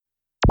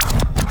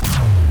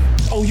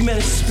So you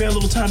managed to spare a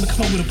little time to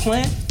come up with a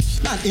plan?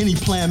 Not any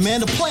plan, man.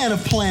 The plan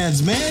of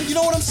plans, man. You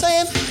know what I'm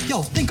saying?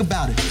 Yo, think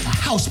about it. A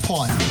house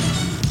party.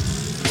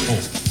 Oh,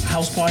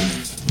 house party?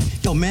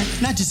 Yo, man,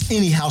 not just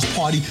any house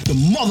party. The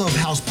mother of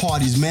house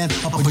parties, man.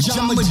 A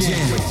pajama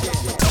jam.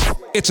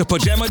 It's a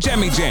Pajama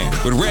Jammy Jam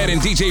with Red and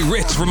DJ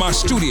Ritz from our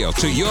studio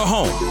to your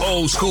home.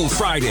 Old School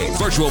Friday.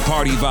 Virtual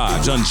party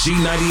vibes on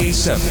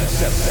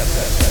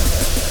G98.7.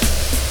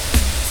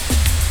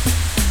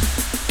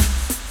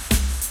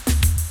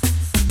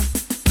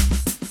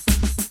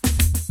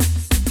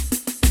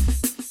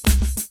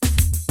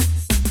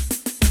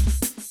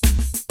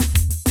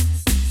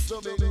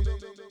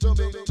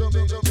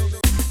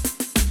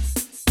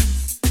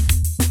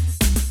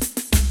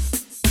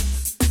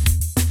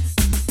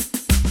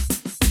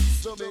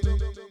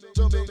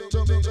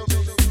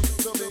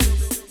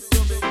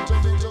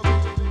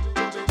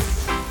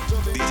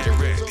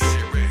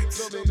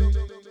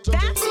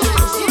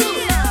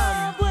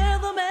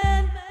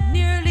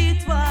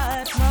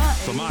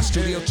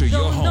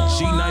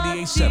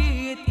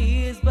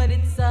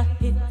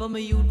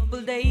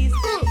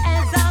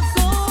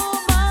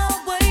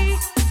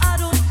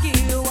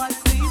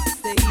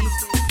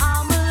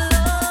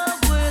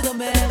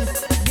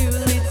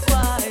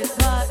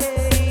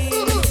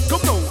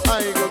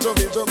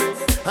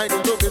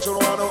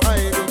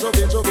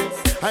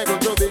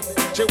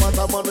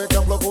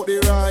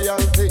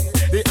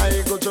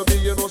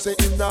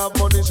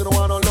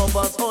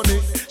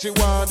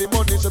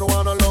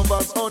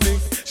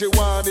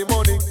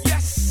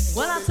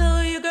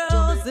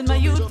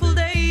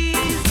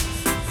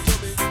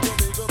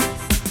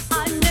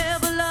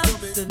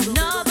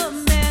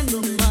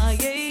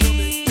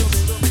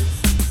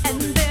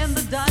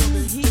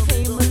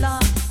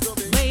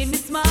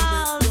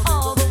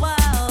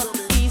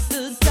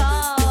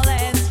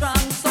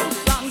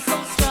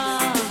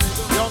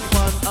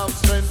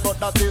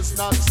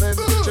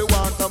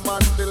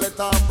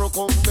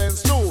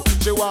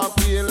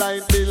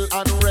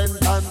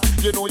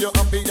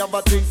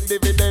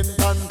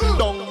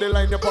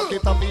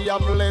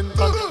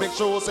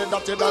 Say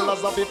that your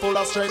dollars are full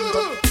of strength.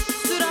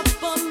 Stood up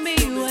for me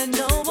when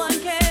no one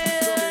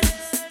cared.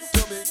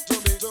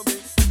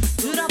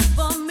 Stood up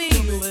for me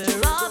where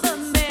other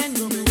men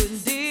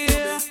wouldn't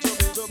dare.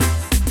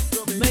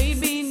 Made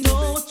me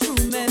know what true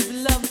man's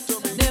love.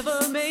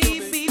 Never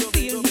made me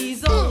feel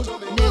he's old.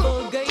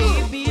 Never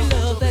gave me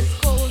love that's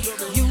cold.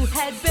 You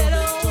had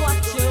better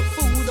watch your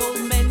food.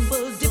 Old men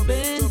will dip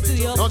into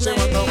your Don't say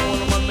what plate. the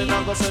old man me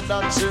never said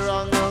that she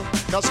wrong.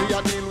 Cause she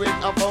a deal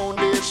with a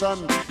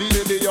foundation.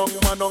 The young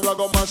man don't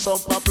go mash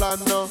up a plan.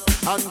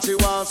 And she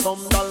wants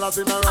some dollars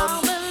in her hand.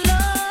 I'm in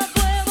love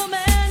with a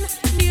man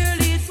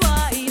nearly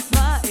twice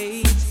my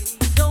age.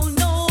 Don't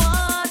know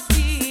what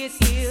it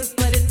is,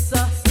 but it's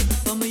a hit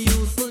from my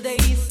youthful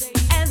days.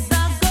 As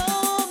I go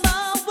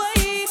my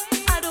way,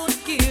 I don't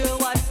care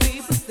what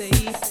people say.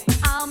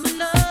 I'm in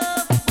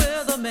love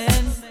with a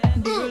man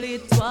nearly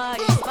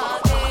twice my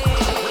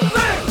age.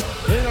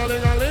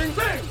 Ding-a-ling-a-ling,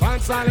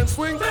 fast silent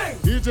swing.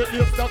 DJ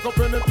is stuck up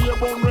in the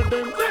table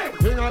rhythm.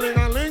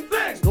 Ding-a-ling-a-ling,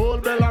 school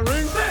bell a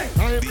ring.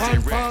 Knife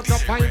and fork, a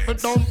pipe and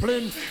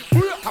dumpling.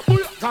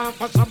 Can't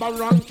for Shabba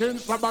ranking.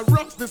 Shabba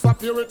rocks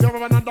disappear with you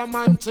another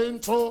man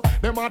change. So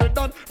them are the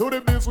done to the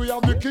biz. We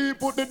have the key,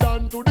 put the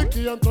down to the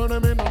key and turn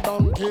them in a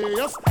donkey.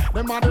 Yes,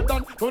 them are the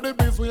done to the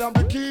biz. We have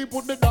the key,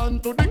 put the down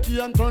to the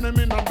key and turn them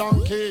in a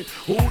donkey.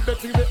 Who they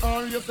think they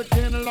are? Yes, they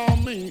can't allow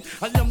me.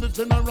 I am the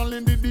general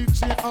in the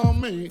DJ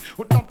army.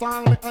 With not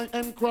only I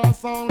and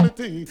cross all the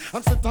thing.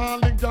 And sit all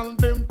the gal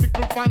them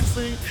tickle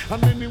fancy.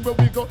 And anywhere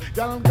we go,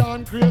 gal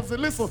gone crazy.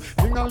 Listen,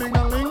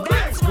 ding-a-ling-a-ling,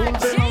 school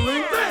bell a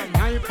ring.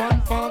 Knife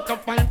and fork, a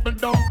pipe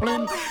and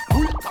dumpling.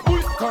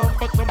 Come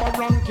for Shabba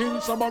ranking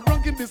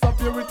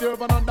disappear with you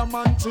another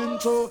man chin.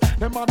 So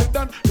them are the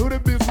done to the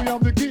biz. We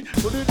have the key,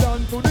 put it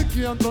down to the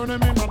key and turn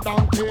them in a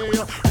donkey.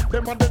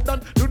 Them are the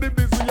done to the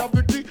biz. We have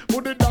the key,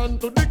 put it down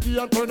to the key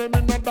and turn them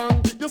in a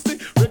donkey. You see,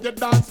 reggae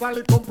dance all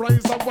it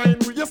comprise of wine.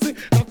 You see,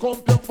 now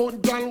come your phone,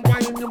 girl,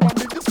 wine your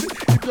body. You see,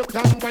 if you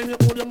can wine, you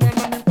put your man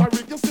on in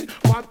Paris. You see,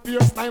 what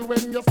your style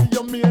when you see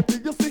your mate.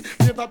 You see,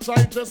 you that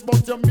try dress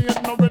but your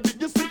mate not ready.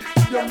 You see,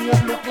 your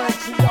mate look like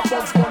she a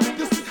Bugs Bunny.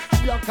 You see,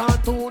 she a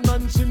cartoon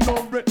and she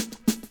no bread.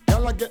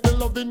 Girl, I get the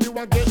loving, you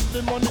I get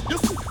the money. You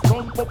see,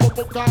 come pop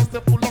cars, they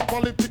full of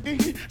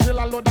quality. Tell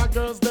a lot of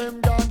girls,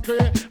 them got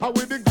crazy. How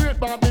with the great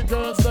Barbie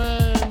girls,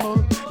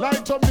 them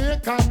like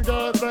Jamaican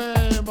girls,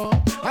 them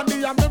and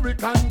the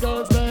American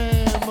girls,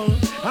 them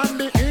and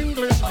the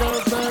English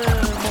girls,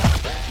 them.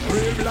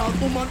 Real black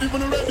woman,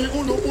 even ready,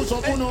 who no push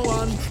up on no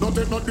one. Don't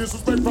take no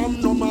disrespect from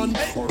no man.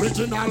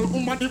 Original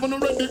woman, even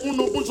ready, who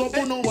no push up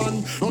on no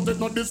one. Don't take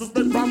no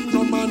disrespect from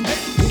no man.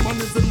 Woman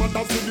is the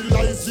mother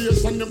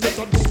civilization. You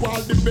better do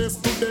all the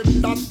best to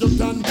them that you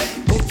can.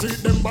 Don't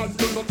treat them bad,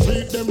 do not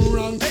treat them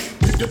wrong.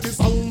 If you diss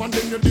a woman,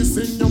 then you diss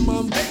in your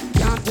mom.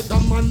 Can't take a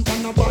man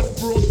on a bad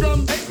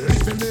program.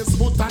 Living is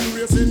foot and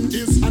racing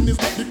is, and it's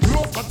not the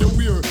clothes that you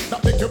wear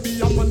that make you be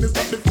a man. It's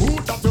not the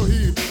food that you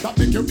eat that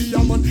make you be a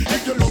man.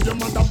 If you love your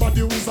mother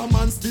body, who's a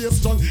man, stay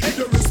strong. If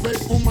you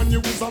respect woman, you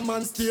is a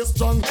man, stay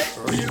strong.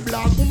 Real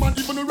black woman,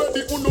 even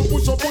ready, who no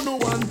push up on no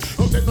one.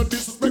 Don't take no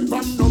disrespect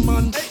from no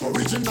man.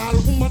 Original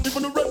woman,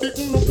 even ready,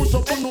 who no push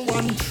up on no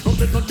one. Don't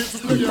take no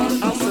disrespect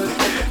from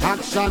asset.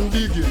 Action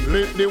begin,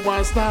 let the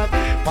war start.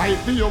 Fight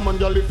for your man,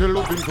 girl, if you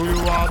love him to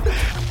your heart.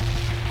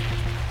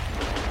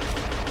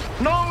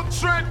 No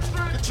trick.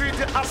 Treat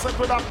your asset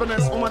with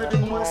happiness. Woman, if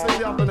you want to say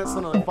the happiness,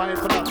 fight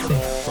for that.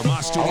 From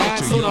our studio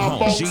to your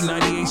home,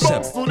 G98.7.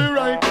 Box to the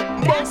right,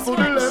 box to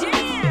the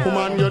left.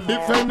 Woman, you're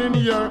defending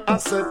your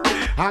asset.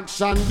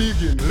 Action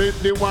begin, let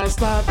the war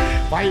start.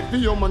 Fight for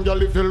your man,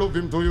 girl, if you love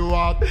him to your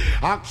heart.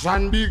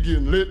 Action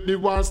begin, let the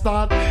war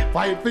start.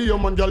 Fight for your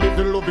man, girl, if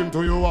you love him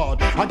to your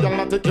heart. A girl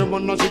not take your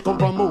man, and she come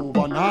from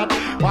over not.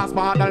 Pass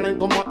by the line,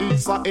 come on,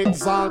 it's a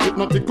exalt. It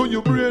not tickle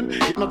your brain,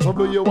 it not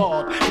trouble your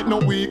heart. It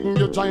not weaken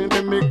your giant,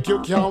 they make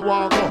you can't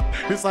walk up.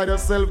 Beside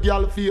yourself,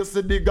 girl, face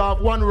the dig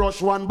off. One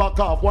rush, one back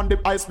off. One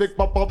dip ice pick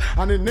pop up.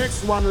 And the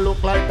next one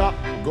look like a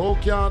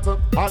go-kart.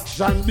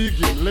 Action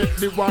begin, let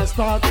the war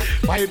start.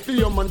 Fight for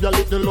your man, girl,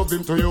 if you love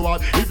him to your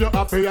heart. If you're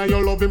happy and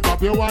you love him,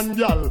 clap your one,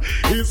 girl.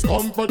 His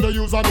comfort to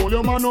use and all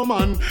your man, oh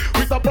man.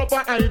 With a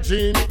proper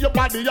hygiene, your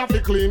body have to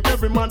clean.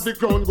 Every man the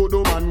crown, good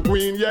man,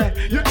 queen, yeah.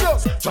 You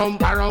just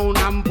jump around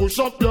and push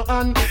up your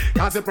hand.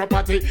 Cause the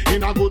property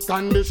in a good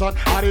condition.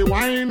 At the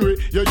winery,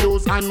 you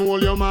use and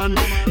hold your man.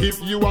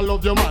 If you are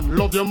love your man,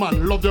 love your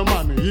man, love your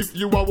man. If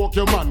you are walk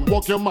your man,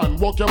 walk your man,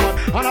 walk your man.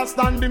 And a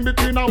standing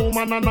between a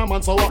woman and a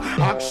man. So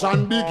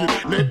action begin,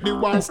 let the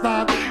war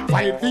start.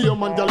 Fight for your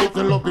man, girl, if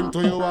you love him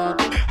to your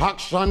heart.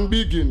 Action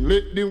begin,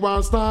 let the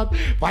war start.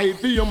 Fight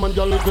for your man,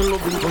 girl, if you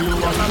love him to your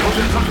heart. Now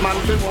you got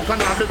man, they walk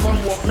and they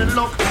come walk me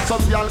luck.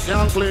 Some girl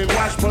can't clean,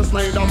 wash first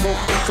night and muck.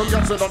 Some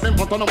girl say that them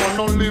hot and one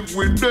don't live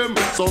with them.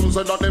 Some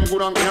say that them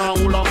good and can't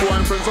hold a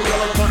boyfriend. Some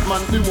girl got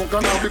man, they walk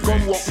and they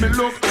come walk me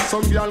luck.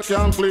 Some girl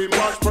can't clean,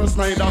 wash first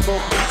night and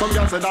muck. Some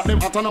girl say that them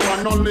hot and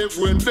one don't live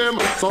with them.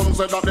 Some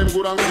say that them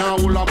good and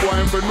can't hold a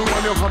boyfriend. No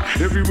one you hot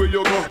everywhere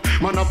you go.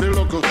 Man, I feel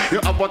local. You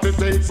have what it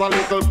takes, a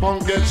little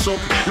punk get shook.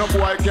 No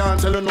boy can't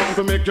tell you nothing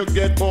to make you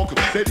get hooked.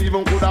 They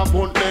even could have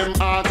put them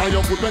out and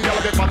you could when you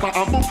get fatter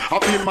and book.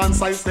 A feel man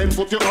size 10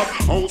 put you up.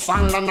 House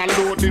and land and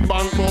load the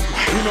bank book.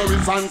 You know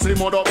it's fancy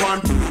mud up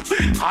and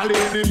a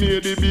lady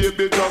made the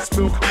baby just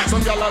look.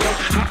 Some girl look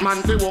hot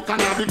man they walk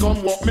and I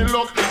become walk me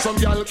look. Some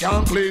girl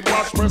can't play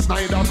wash press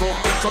neither go.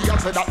 Some girl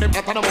say that them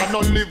hot and I want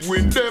not live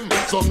with them.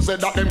 Some say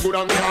that them good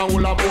and can't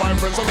hold a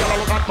boyfriend. Some girl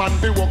look hot man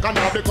they walk and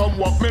I become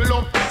walk me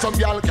look. Some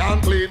girl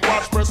can't play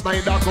wash press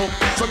neither go.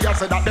 Some girl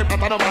say that them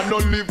hot and I want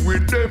not live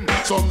with them.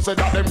 Some say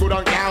that them good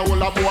and can't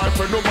hold a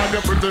boyfriend. No man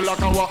they pretty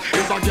like a wa.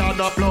 It's a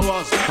garden of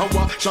flowers. A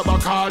wa shabba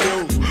call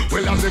you.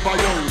 Well as if I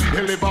young.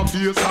 He'll live a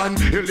face and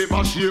he'll live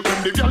a shape. When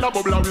the girl a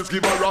bubble a whiskey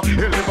barra.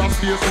 He'll live a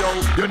space yo.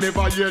 You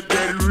never yet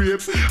get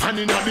raped. And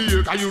in a the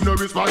year cause you no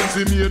response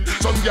in it.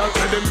 Some girls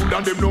say them good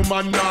and them no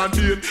man not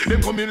date.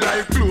 Them come in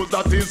like clothes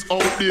that is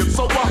outdated.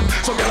 So what?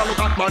 Some girl look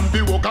at man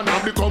be walk and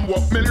have become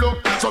walk me look.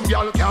 Some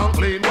girl can't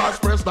clean wash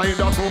press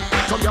neither cook.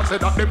 Some girl say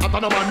that them hot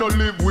and a man no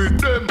live with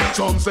them.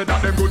 Some say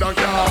that them good and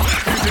can't.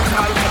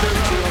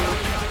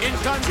 In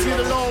country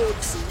the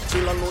loads.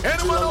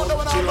 Anyone out there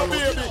when I'm a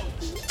baby?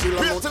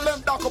 Wait till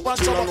them dock up and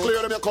shovel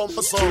clear them you come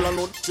for some.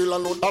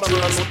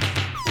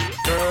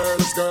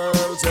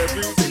 Girls,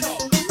 everything.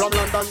 From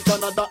London,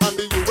 Canada and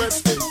the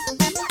USA.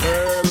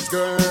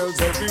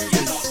 Girls,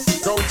 everything.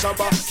 Crown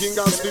Shabba, King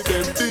and Steve,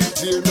 them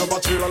DJ. Never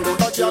chill and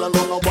load a girl and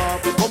long a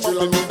waffy. Come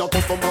up and need a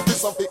customer,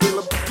 piece of the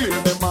hill. Clear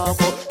them off.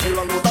 Chill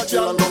and load a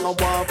girl and long a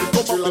waffy.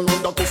 Come up and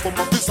need a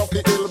customer, piece of the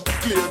hill.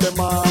 Clear them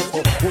off.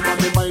 Woman,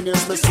 me mind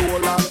is my soul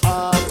and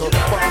heart.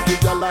 Party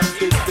girl and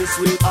kiss the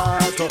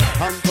sweetheart.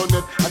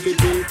 Antoinette at the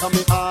beat of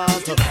me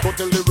heart. But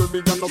tell the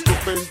women and the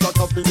stupid talk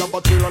of me.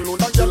 Never chill and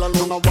load a girl and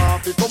long a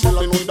waffy. Come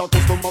up and need a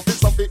customer, piece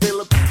of the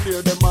hill.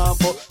 Clear them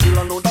off. Chill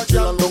and load a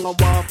girl and long a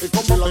waffy.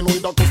 Come up and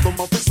need a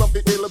customer, piece of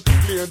the hill.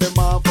 Clear them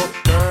off.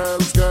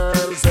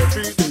 Girls,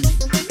 every day.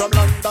 From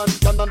London,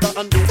 Canada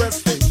and the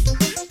West End.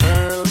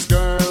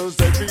 Girls,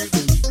 every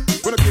day.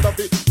 When I get a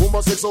bit,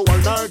 homosexual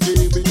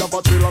nerdy. We have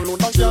a chill and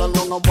load a girl and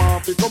long a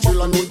waffy. Come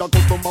up and need a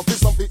customer,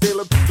 piece of the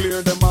hill.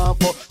 Clear them off.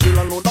 Chill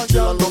and load a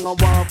girl and long a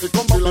waffy.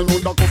 Come up and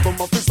need a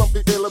customer, piece of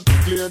the hill.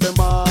 Clear them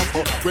off.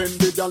 When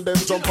the girl them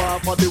jump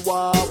off of the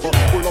wharf.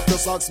 Pull up the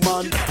socks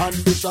man and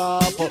the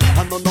sharp.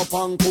 And none up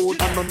on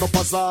coat and none up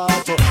a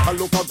salt. I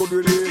look a good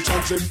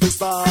relationship to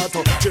start.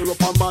 Chill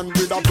up a man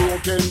with a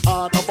broken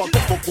heart. Have a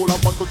Coca-Cola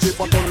but to chip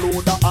out and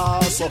load the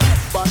ass.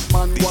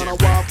 Batman wanna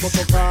walk for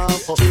so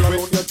calf. Chill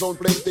alone you don't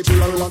plenty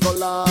people and go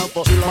laugh.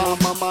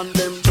 Mama man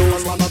them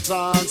don't want a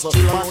chance.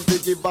 Chill alone they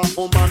give a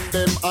woman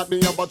them at the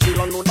other. Chill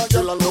alone a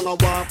girl alone a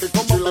walk.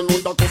 Come alone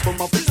the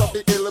customer fix up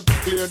the hill.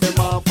 Clear them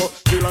off.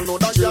 Chill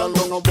alone the girl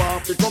alone a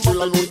walk. Come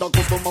alone the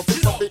customer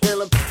fix up the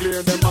hill.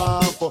 Clear them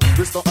off.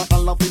 Restore a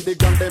Allah with the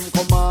gun them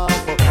come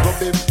off. Rub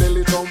them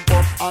belly jump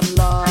up and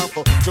laugh.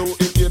 So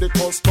if you the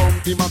custom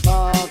team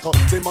attack.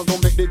 Say man go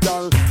make the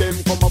girl them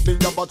come up in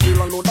your but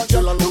chill alone the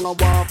girl alone a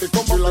walk.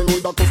 Come alone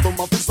the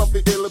customer fix up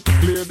the hill.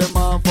 Clear them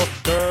off.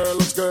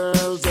 Girls,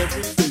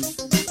 every day.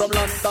 From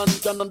London,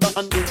 Canada Canada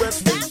and the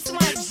West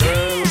Indies.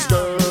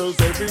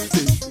 Girls,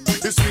 everything.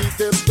 The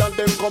sweetest girl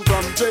them come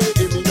from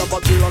J.A. Me have a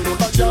chill and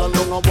load a girl and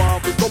long a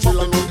walk. We come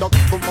along with the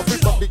custom of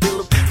this up the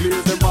hill.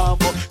 Clear them off.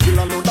 Chill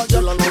and load a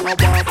girl and long a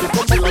walk. We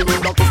come along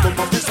with the custom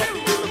of this up the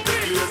hill.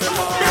 Clear them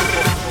off.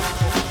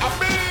 A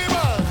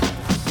baby,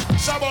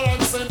 Shabba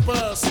Ranks in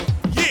person.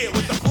 Yeah,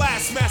 with the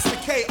Blast Master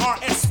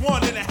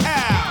KRS-One in the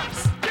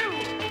house. 1, 2,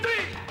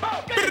 3, 4,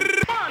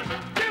 1,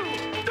 2,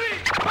 3,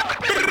 4,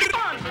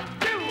 1,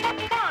 2,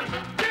 1,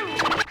 2,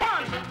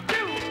 1,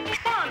 2,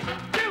 1,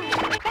 2,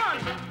 1,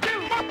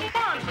 2,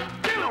 1,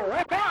 2,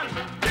 1,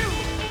 2,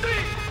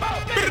 3, 4.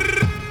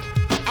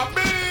 A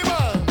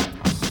baby,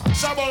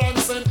 Shabba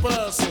Ranks in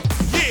person.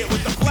 Yeah,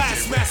 with the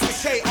Blast Master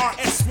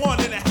KRS-One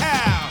in the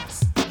house.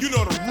 You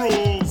know the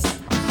rules.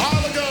 All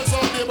the girls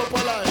out there be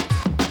polite.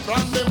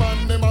 From the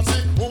man them a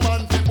sick,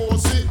 woman fi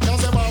bossy.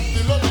 'Cause them have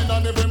the loving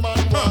and every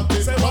man want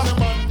it. Say From what? the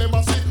man them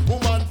a sick,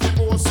 woman fi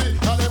bossy.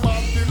 And them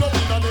have the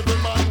loving and every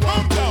man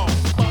want it.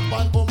 Man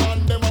and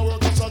woman them a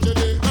work a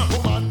tragedy.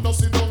 Woman no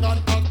sit down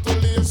and act too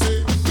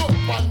lazy.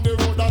 Jump on the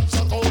road and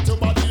shout out your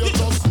body. You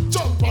just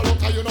jump around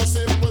 'cause you know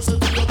same person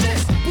to you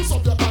just push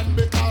up your hand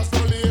because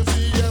no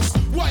lazy. Yes,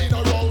 wind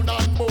around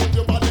and move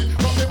your body.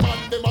 From the man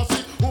them a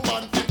sick,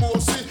 woman fi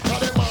bossy. And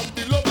them have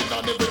the loving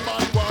and every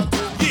man want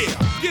it. Yeah,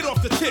 get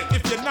off the tip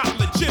if you're not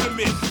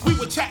legitimate. We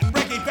were chatting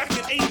reggae back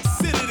in 80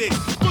 City.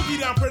 Boogie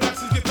Down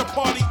Productions get the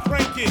party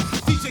cranking.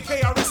 DJ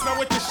KRS now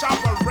with the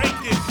shopper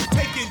ranking.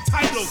 Taking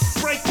titles,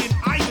 breaking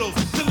idols.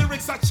 The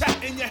lyrics I chat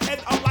in your head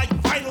are like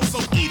vinyl, so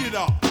eat it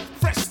up.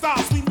 Fresh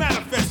styles we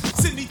manifest.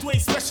 Sydney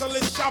Dwayne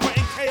Specialist, Shabba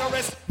and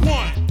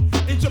KRS-One.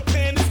 In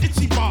Japan it's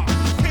Ichiban.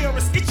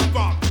 KRS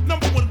Ichiban,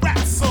 #1 rap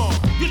song.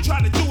 You try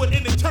to do it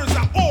and it turns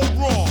out all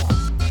wrong.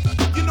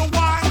 You know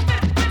why?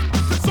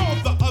 'Cause all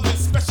the others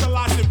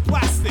specialize in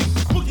plastic.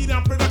 Boogie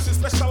Down Productions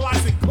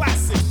specialize in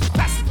classics.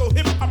 Classical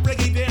hip-hop,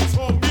 reggae,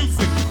 dancehall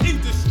music.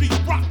 Industry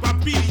rock by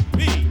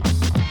BDP.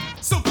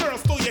 So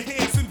girls, throw your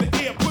hands in the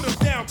air, put them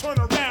down, turn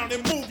around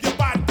and move your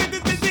body.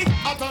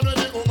 Hot and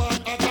ready, woman,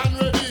 hot and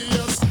ready,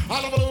 yes.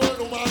 All over the world,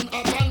 woman,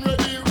 hot and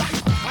ready, right.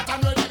 Hot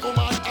and ready,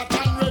 woman, hot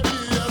and ready,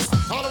 yes.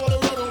 All over the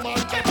world, woman,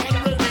 hot and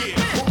ready.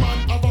 Woman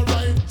have a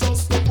right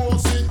just to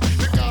boast it.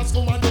 Because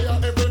woman, they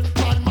are every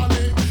man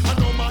money. And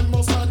no man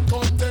must not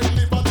contain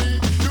liberty.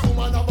 The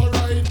woman have a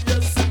right,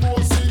 yes, to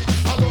boast it.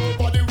 All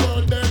over the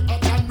world, them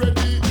hot and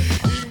ready.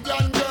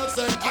 England girls,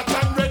 them hot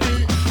and ready.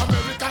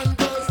 American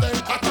girls, them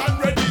hot and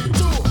ready.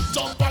 Too,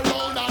 jump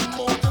around and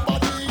move your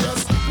body, yes.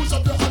 Push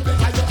up your hand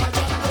behind your hot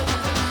and ready.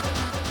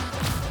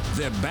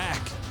 They're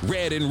back.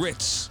 Red and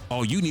Ritz.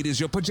 All you need is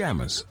your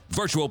pajamas.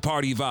 Virtual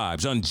party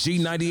vibes on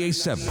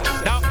G98.7.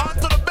 Now on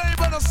to the babe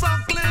and the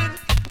suckling,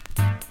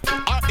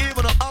 or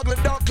even the ugly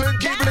duckling.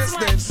 Keep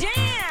listening.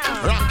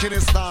 Ranking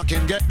is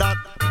talking. Get that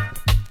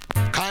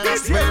kind of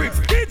spirit.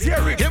 Give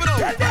it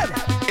up.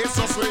 It's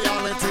just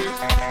reality.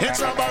 It's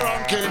Shabba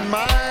Ranking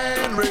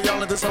mind.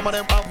 Reality. Some of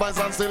them have eyes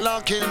and still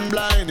looking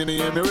blind. You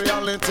hear me?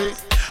 Reality.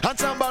 And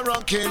Shabba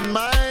Ranking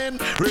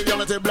mind.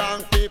 Reality.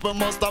 Blank people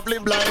must have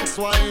lived like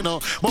swine.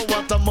 But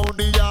what about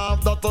the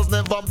half that has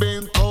never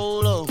been told?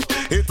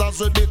 It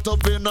has a bit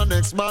up in the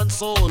next man's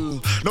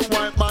soul. The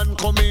white man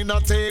come in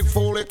and take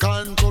fully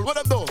control. What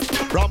them do?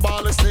 Rob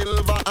all the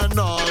silver and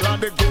all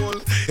and the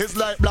gold. It's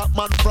like black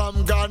man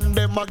from Ghana,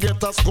 them a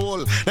get a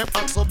school. Them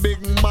act so big,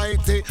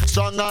 mighty,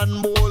 strong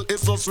and bold.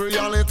 It's just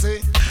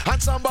reality.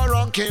 And Shabba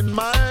Ranking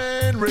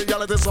mind.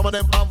 Reality, some of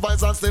them have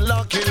eyes and still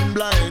looking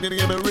blind. You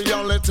hear me?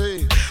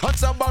 Reality. And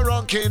Shabba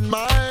Ranking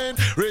mind.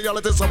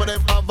 Reality, some of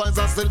them have eyes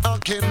and still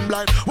looking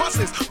blind. What's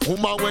this?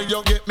 Woman, when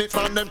you get me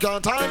from them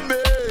can't hide me.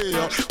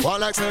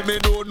 One like say me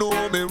don't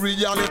know me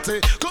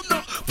reality. Come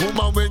now,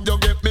 woman, when you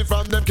get me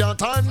from them can't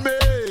hide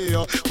me.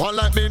 One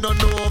like me don't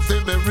know of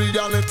me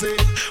reality.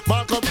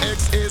 Malcolm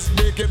X is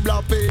making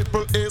black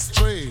people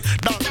history.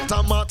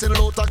 Dr. Martin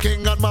Luther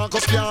King and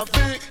Marcus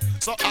Garvey.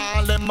 So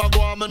all them a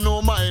go and me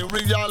know my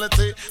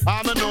reality.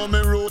 I me know me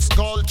roots,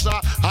 culture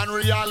and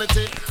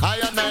reality. I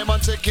and I man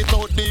check it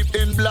out deep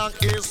in black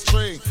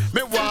history.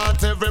 Me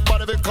want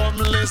everybody to come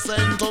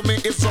listen to me.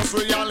 It's just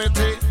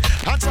reality.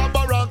 And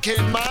Shabba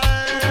Ranking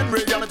mind.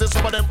 Reality,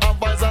 some of them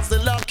have eyes and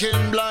still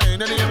looking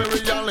blind. And hear me?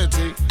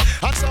 Reality.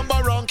 And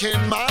Shabba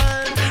Ranking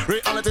mind.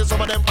 Reality,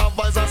 some of them have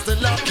eyes and still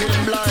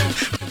looking blind.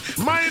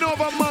 Mind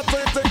over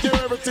matter, take care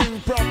of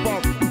everything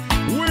proper.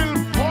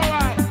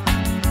 Willpower,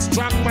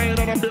 strong mind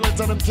and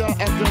ability, them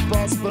can't have your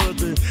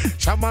prosperity.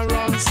 Shabba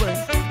Ranking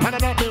say, and I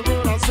not the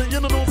rule I sing.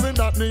 You know nothing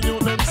that the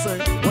youth them say.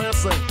 What you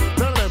say?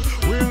 Tell them,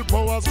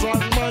 willpower, strong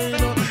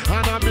mind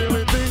and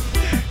ability.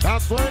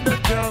 That's why they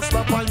can't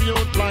stop a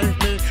youth like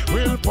me.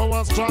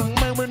 Willpower, strong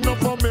mind with no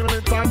for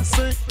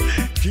militancy.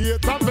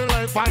 Create of the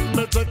life and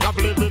the check of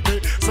liberty.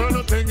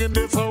 Certain thing in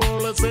this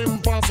world is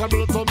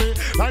impossible to me.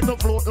 Like to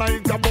float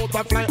like a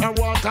butterfly and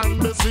walk on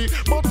the sea.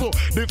 But to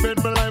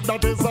defend my life,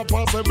 that is a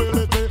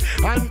possibility.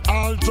 And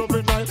all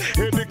juvenile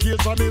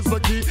education is the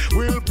key.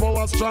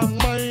 Willpower, strong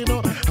mind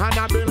and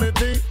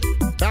ability.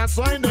 That's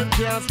why they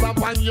can't stop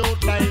a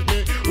youth like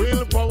me.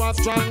 Willpower,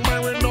 strong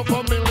mind with no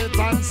for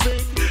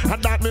militancy.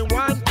 And that me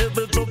want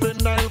every juvenile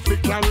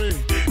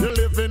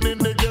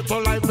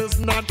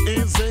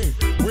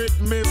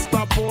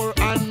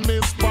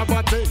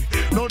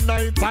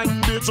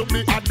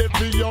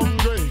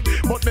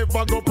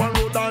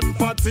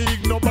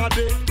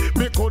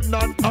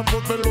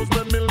lose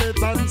my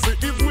militancy.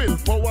 Is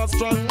willpower,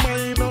 strong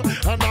mind,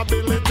 and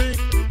ability.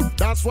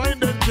 That's why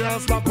they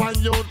can't stop a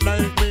youth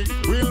like me.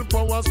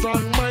 Willpower,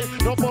 strong mind,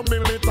 no for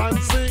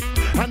militancy.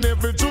 And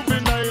every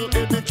juvenile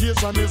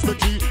education is the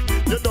key.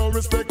 You don't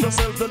respect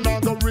yourself, then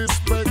not gonna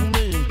respect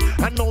me.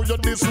 I know you're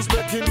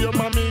disrespecting your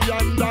mommy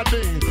and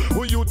daddy.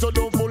 Who you to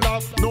do full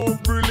of no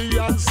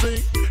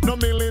brilliancy, no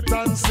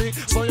militancy,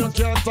 so you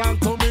can't talk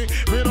to me.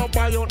 Me don't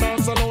buy your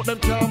dance alone, them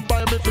can't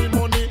buy me for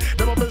money.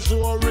 Them a be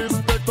sure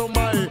respect to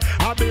my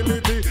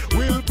ability.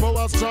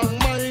 Willpower, strong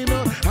mind,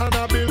 and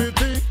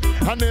ability.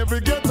 And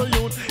every ghetto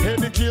youth,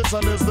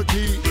 education is the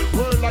key.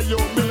 World of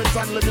youth,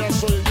 militant, let me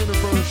show you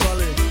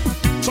universally.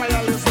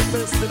 Trial is the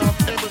testing of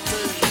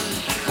everything.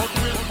 But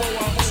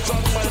willpower,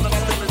 strong mind, and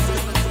ability.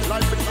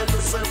 Life became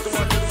the same to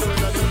what you're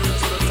doing and doing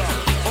to the top.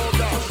 Oh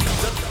gosh.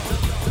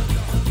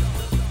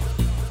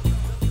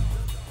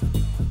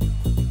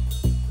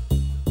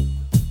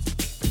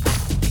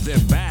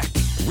 They're back,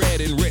 Red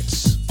and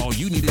Ritz. All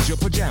you need is your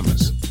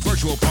pajamas.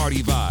 Virtual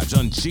party vibes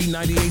on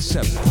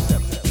G98.7.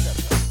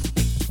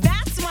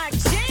 That's my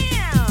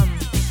jam.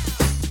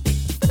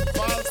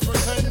 False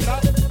pretender.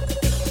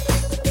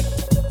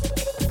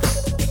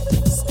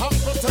 Stop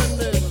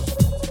pretending.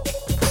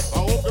 I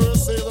hope you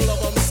see the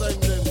love I'm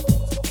sending.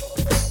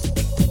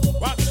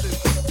 Watch this.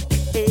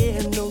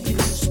 Ain't no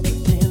use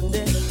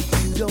pretending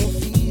you don't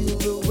feel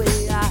the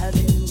way I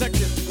do. Check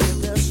it. In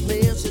this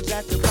message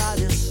that your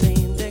body's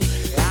sending,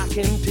 I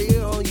can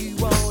tell you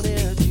want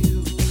it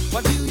you.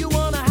 Why do you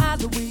wanna hide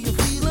the way you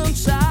feel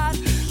inside?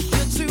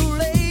 You're too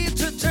late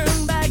to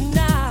turn back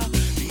now.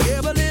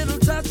 Every little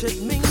touch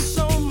it means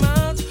so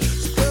much.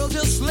 So girl,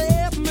 just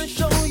let me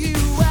show you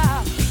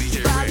how.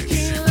 Nobody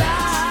can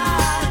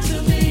lie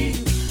to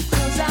me,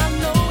 'cause I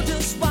know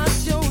just what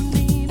you're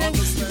needing.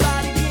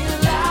 Nobody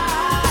can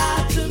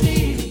lie to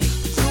me,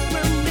 'cause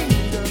you're in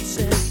need of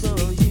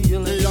sexual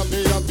healing. Me have the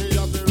remedy. Me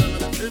have the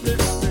remedy. Me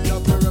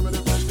have the remedy.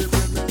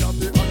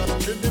 I got a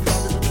kidney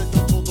body to make the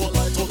total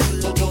like total. Me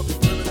have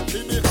the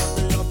remedy.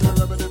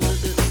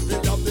 Me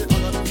have the I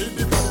got a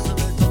kidney body to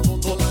make the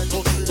total like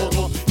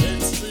total.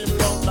 Extreme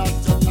love that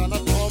you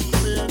cannot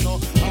complain.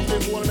 I'm the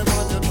only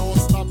man you know.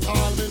 Stop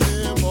calling me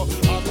name.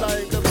 I'm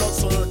like the blood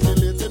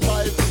circulating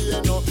by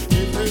vein.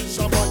 It is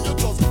Shabba, you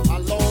just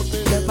allow me.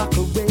 If I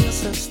could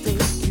race us,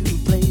 take you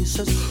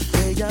places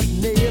where you've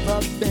never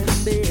been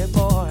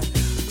before.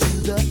 To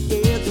the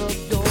edge of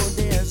your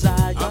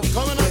desire, I'm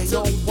coming where at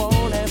you you.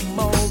 want it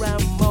more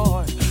and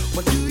more.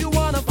 What do you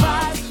wanna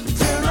fight?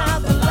 Turn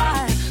out the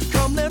light.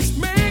 Come, let's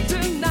make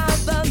tonight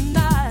the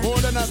night. More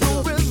than a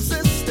No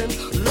resisting,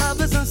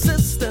 love is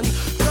insisting.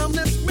 Come,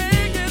 let's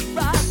make it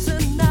right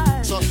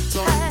tonight. So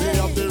me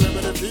have the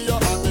remedy for you,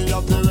 and me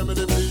have the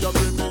remedy for you.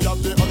 Me have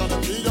the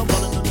other for you,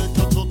 body to make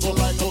you total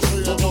like a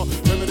tree.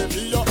 Remedy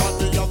for you, and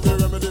me have the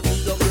remedy for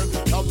you.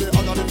 Have the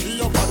other for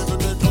you, body to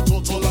make you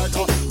total like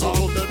a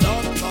total the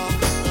doctor.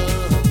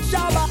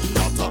 Shabba,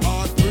 Not a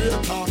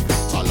heartbreaker,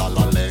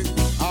 cha-la-la leg.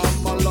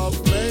 I'm a love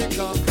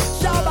maker.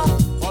 shabba.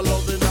 A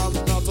loving I'm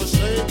not a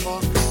shaker.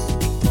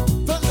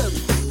 Tell them,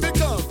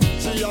 because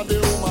she a the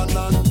woman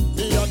and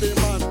me a the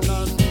man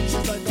and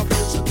she's like a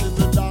patient in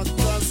the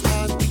doctor's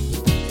hand.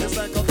 It's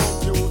like a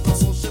computer,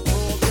 so she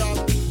program.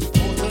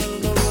 Don't tell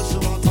no rush, she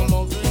want a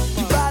loving man.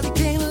 Nobody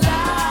can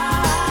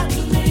lie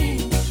to me,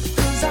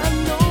 'cause I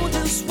know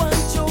just what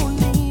you're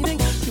needing.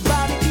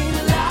 Nobody can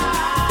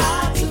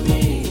lie to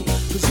me,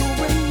 'cause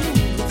you're in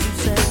need of some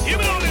sex. Give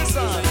me all this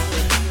song.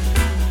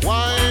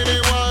 Whiny,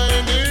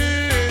 whiny,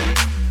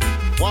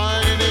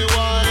 whiny,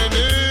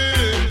 whiny,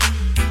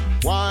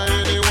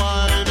 whiny,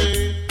 whiny,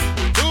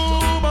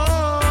 too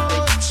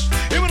much.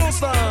 Even no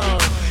star.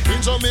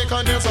 In Jamaica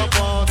there's a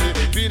party.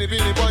 Beanie,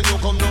 beanie, boy, you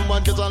come down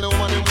and get a little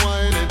man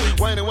whining.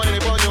 Whiny, whiny,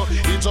 boy, you.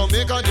 In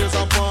Jamaica there's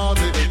a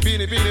party.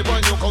 Beanie, beanie,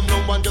 boy, you come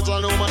down and get a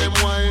little man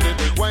whining.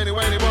 Whiny,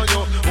 whiny, boy,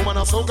 you. Woman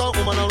a soca,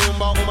 woman a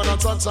rumba, woman a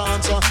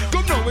cha-cha-cha.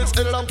 Come now, it's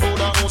El and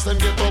Powder House, them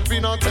get up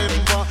in a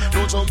temper.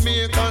 No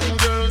Jamaican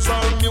girls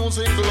are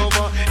music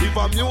lover. If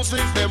a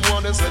music, them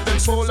want to set them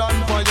soul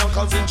on fire.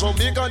 'Cause in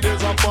Jamaica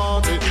there's a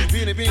party.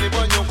 Beanie, beanie,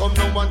 boy, you come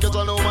down and get a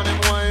little man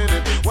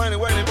whining. Whiny,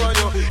 whiny, boy,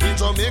 you. In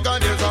Jamaica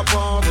there's a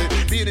party.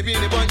 Beanie,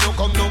 beanie, boy, you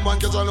come down and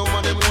get a little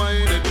man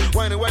whining.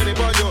 Whiny, whiny,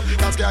 boy, you.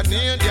 'Cause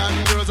Canadian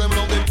girls, them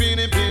love the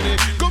beanie, beanie.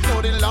 Come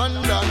now, the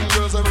London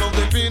girls, them love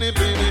the beanie,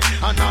 beanie.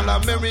 And all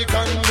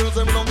American girls,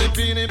 them love the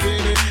beanie,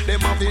 beanie.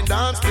 Them have the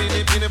dance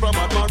beanie, beanie from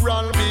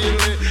Admiral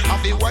Bailey.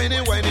 Have the whiny,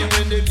 whiny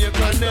when they make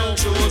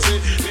credentials.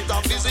 With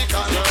a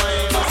physical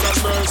mind, that's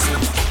a mercy.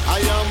 I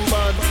am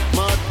bad,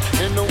 mad,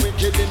 and no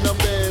wicked in the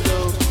bed.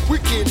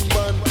 Wicked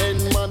bad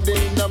and mad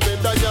in the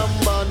bed. I am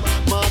bad,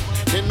 mad,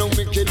 and no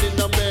wicked in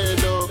the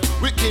bed.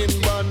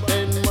 Wicked bad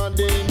and mad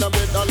in the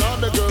bed. All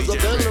of the girls of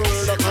the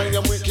world that I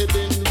am wicked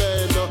in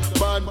bed.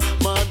 Bad,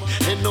 mad,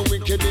 and no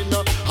wicked in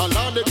the. All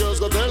of the girls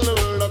go tell the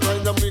world that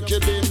I am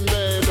wicked in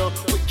bed.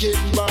 Wicked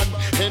bad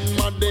and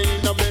mad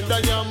in the bed.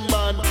 I am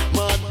bad,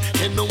 mad,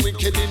 and no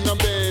wicked in the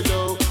bed.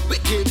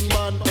 Wicked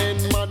bad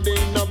and mad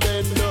in the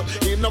bed.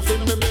 Enough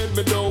in the bed,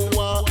 me don't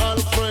want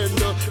Alfred.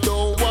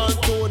 Don't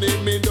want Tony,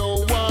 me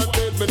don't want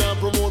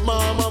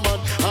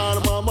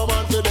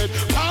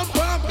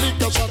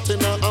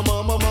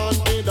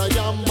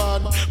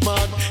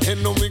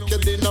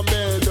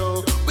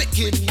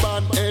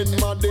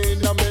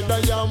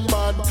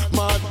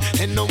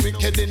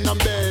naked in a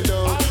bed.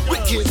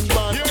 Wicked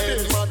bad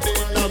head.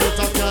 Now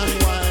better can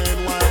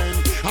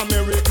wine.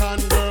 American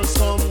girls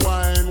come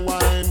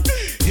wine.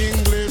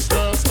 English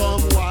girls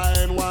come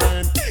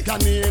wine.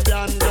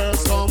 Canadian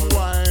girls come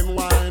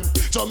wine.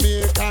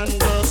 Jamaican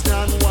girls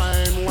can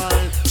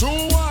wine.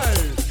 True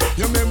wine.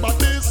 You remember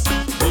this?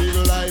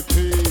 Eagle Eye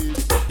Pete.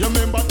 You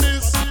remember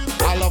this?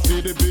 All of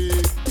the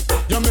beat.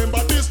 You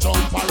remember this?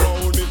 Jump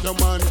around if your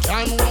man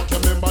can walk. You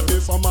remember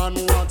this? A man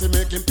want to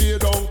make him pay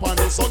down on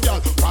it. So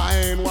girl,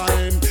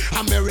 wine.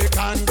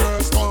 American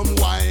girls come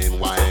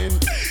wine.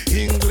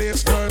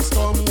 English girls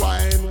come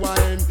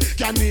wine.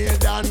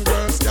 Canadian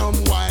girls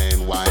come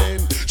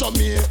wine.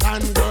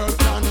 Jamaican girls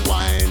can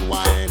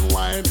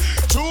wine.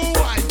 True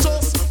wine,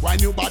 just wine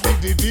your body,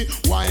 diddy.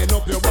 Wine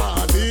up your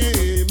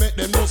body. Make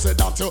them know say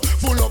that you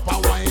full up a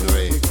wine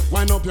ray.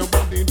 Wine up your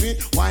body,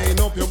 wine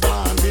up your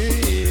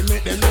body.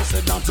 Make them know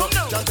say that you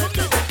just take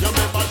it. You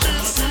remember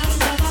this?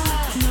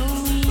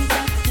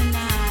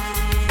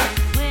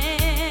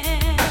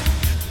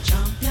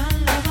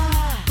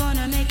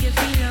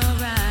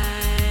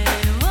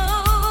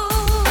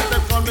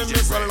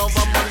 Mr.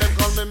 Lover, man, them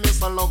call me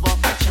Mr. Lover.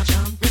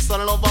 Mr.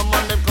 Lover,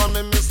 man, them call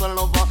me Mr.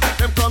 Lover.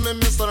 Them call me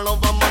Mr.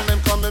 Lover, man, them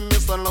call me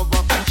Mr.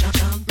 Lover.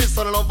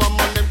 Mr. Lover,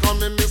 man, them call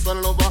me Mr.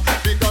 Lover.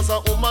 Because a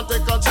woman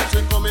take a trip,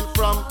 she coming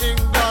from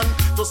England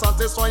to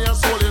satisfy her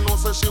soul, you know,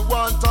 so she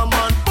want a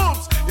man.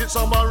 Booms, it's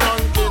on my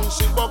ranking,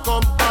 she buck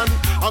up and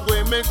I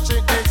go make she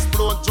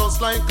explode just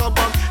like a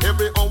bomb.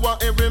 Every hour,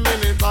 every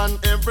minute, and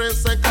every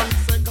second.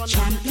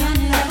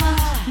 Champion lover,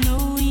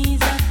 no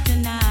ease up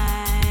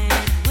tonight.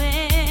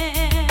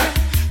 Well,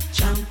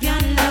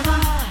 champion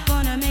lover,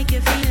 gonna make you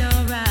feel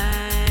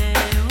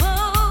alright.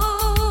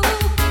 Oh,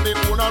 the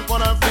moon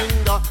on her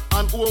finger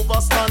and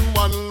overstand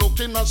one.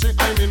 Looking at she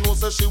eye, me know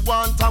say she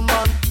want a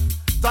man.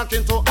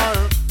 Talking to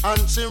her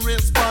and she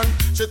respond.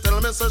 She tell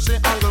me say she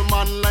angle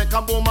man like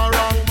a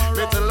boomerang.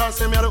 Me tell her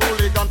say me a the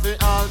hooligan fi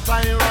all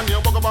time run.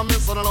 You buck up a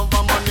Mr.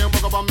 Lover man, you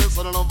buck up a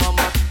Mr. Lover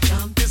man.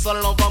 Mr.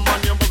 Lover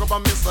man, you buck up a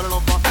Mr.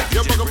 Lover.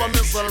 You buck up a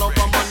Mr.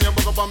 Lover man, you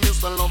buck up a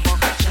Mr. Lover.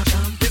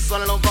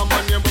 Mr. Lover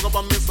man, you buck up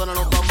a Mr.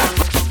 Lover man.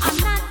 I'm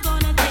not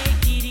gonna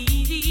take it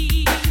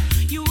easy.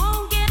 You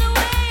won't get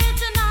away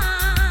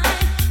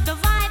tonight. The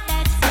vibe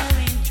that's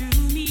flowing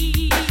through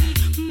me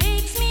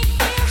makes me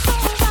feel so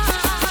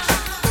right.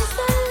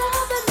 Mr.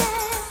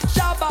 Loverman,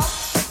 Shabba.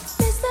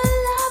 Mr.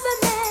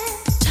 Loverman,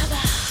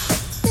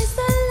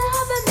 Mr.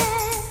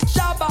 Loverman,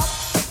 Shabba.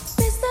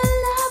 Mr.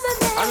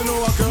 Loverman. I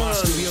know a girl.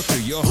 Studio to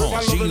your home,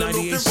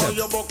 G98.7.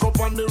 You buck up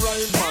on the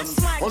right man.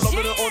 Oh,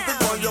 loving the hunting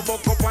for you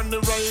buck up on the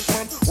right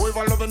man. Oh, if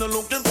I loving the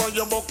looking for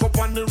you buck up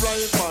on the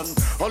right man.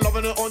 Oh,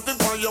 loving the hunting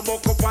for you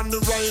buck up on the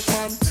right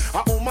man.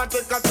 A woman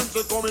take a trip,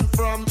 she coming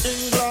from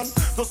England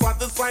to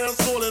satisfy her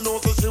soul, you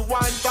know, so she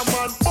wants a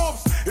man.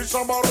 Oops, it's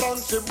about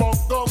run, she buck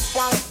up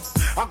fast.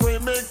 I go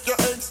make you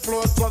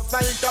explode just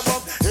like a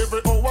bomb. Every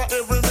hour,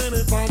 every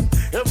minute, and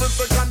every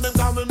second, them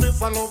call me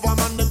Mr. Lover,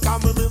 man, them call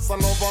me Mr.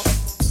 Lover.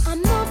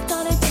 I'm not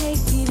gonna take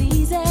it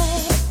easy.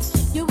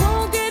 You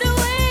won't get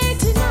away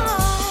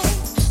tonight.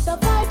 The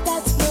vibe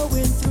that's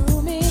flowing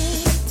through me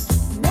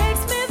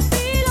makes me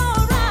feel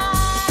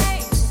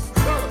alright.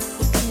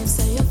 You can't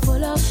say you're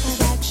full of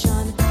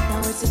action. Now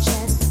it's a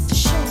chance to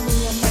show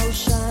me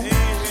emotion.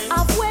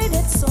 I've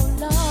waited so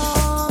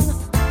long.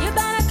 You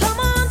better come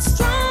on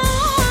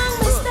strong,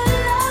 Mr.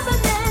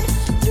 Loverman.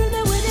 Through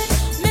me with it,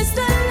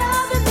 Mr.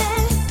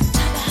 Loverman.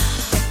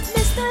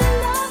 Mr.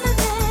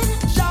 Loverman.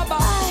 Shabba.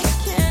 I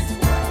can't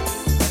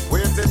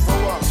wait. Waiting for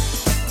what?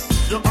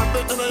 You have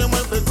it in your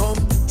mind, they come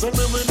to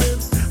me with it.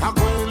 I'm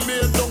going to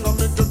lay down and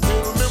make you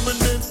feel me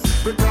with it.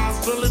 Because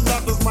really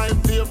that is my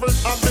favorite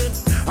habit.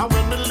 And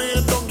when me lay